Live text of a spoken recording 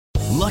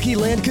Lucky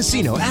Land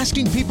Casino,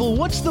 asking people,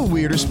 what's the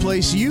weirdest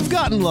place you've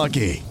gotten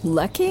lucky?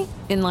 Lucky?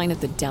 In line at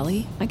the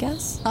deli, I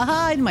guess?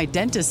 Aha, in my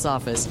dentist's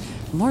office.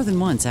 More than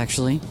once,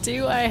 actually.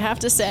 Do I have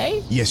to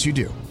say? Yes, you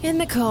do. In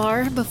the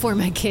car before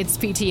my kids'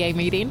 PTA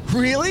meeting.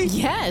 Really?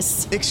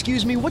 Yes.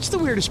 Excuse me, what's the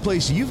weirdest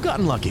place you've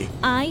gotten lucky?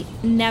 I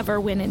never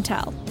win and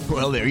tell.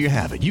 Well, there you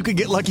have it. You can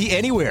get lucky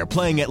anywhere,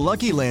 playing at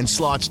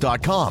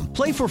LuckyLandSlots.com.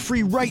 Play for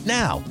free right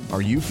now.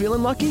 Are you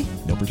feeling lucky?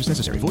 No purchase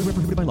necessary. Void where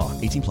prohibited by law.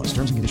 18 plus.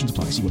 Terms and conditions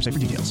apply. See website for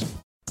details.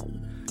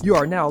 You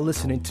are now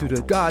listening to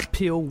the God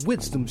Pill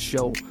Wisdom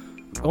Show.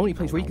 The only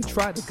place where you can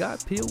try the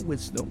God Pill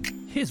wisdom,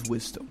 his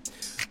wisdom,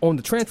 on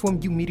the Transform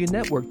You Media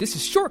Network. This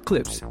is Short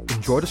Clips.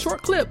 Enjoy the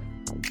short clip.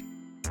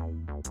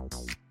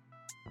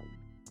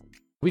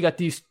 We got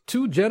these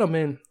two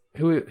gentlemen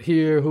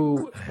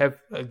who have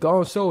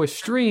gone so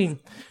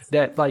extreme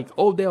that, like,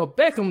 Odell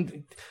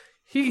Beckham,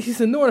 he's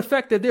ignoring the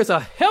fact that there's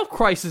a health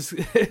crisis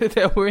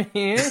that we're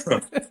in.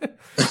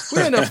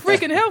 We're in a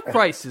freaking health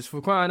crisis, for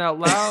crying out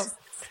loud.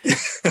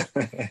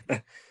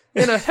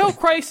 In a health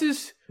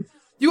crisis,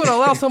 you're going to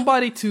allow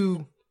somebody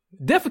to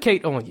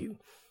defecate on you.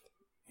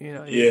 You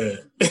know, yeah.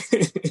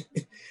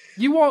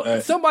 You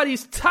want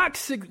somebody's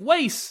toxic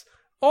waste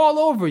all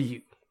over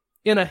you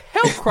in a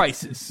health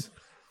crisis.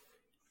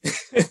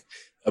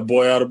 A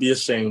boy ought to be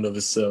ashamed of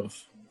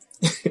himself.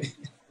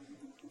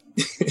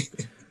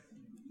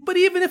 But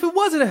even if it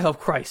wasn't a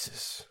health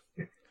crisis,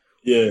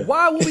 yeah,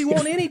 why would we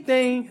want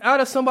anything out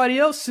of somebody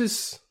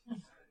else's,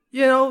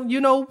 you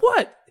know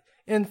what?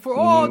 And for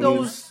all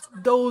those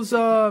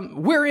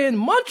we're in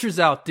munchers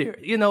out there,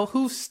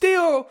 who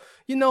still,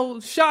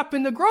 shop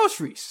in the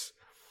groceries.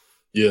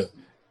 Yeah.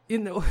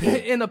 In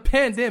a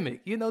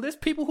pandemic, there's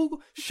people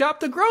who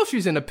shop the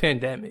groceries in a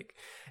pandemic.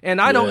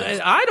 And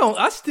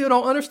I still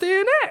don't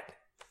understand that.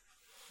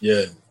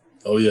 Yeah.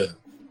 Oh yeah.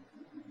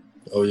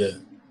 Oh yeah.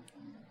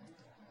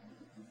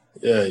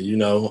 Yeah,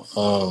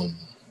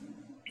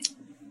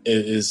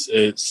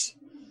 it's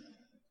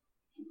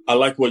I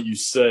like what you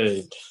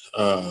said.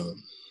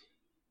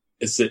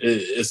 There's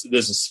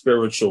a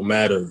spiritual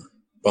matter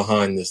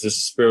behind this. There's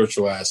a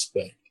spiritual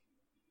aspect.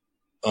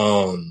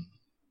 No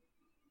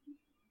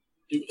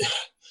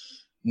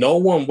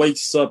one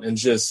wakes up and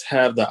just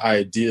have the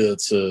idea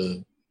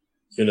to,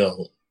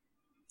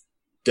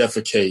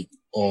 defecate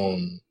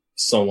on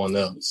someone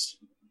else.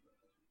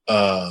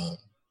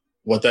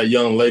 What that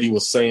young lady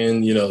was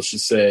saying, she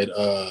said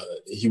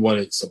he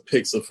wanted some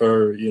pics of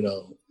her,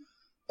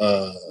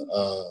 on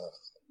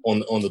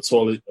the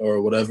toilet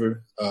or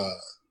whatever.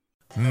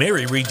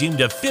 Mary redeemed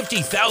a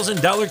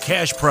 $50,000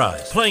 cash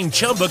prize playing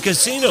Chumba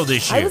Casino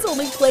this year. I was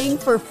only playing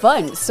for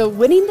fun, so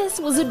winning this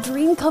was a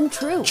dream come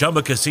true.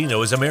 Chumba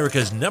Casino is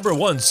America's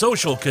 #1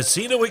 social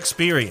casino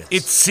experience.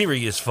 It's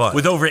serious fun.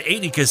 With over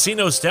 80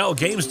 casino-style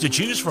games to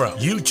choose from,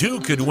 you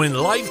too could win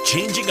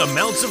life-changing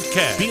amounts of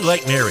cash. Be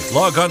like Mary.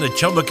 Log on to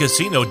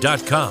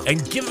ChumbaCasino.com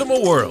and give them a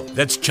whirl.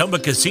 That's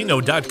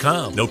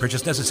ChumbaCasino.com. No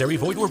purchase necessary.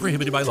 Void where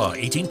prohibited by law.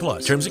 18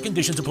 plus. Terms and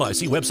conditions apply.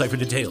 See website for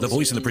details. The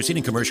voice in the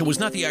preceding commercial was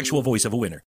not the actual voice of a winner.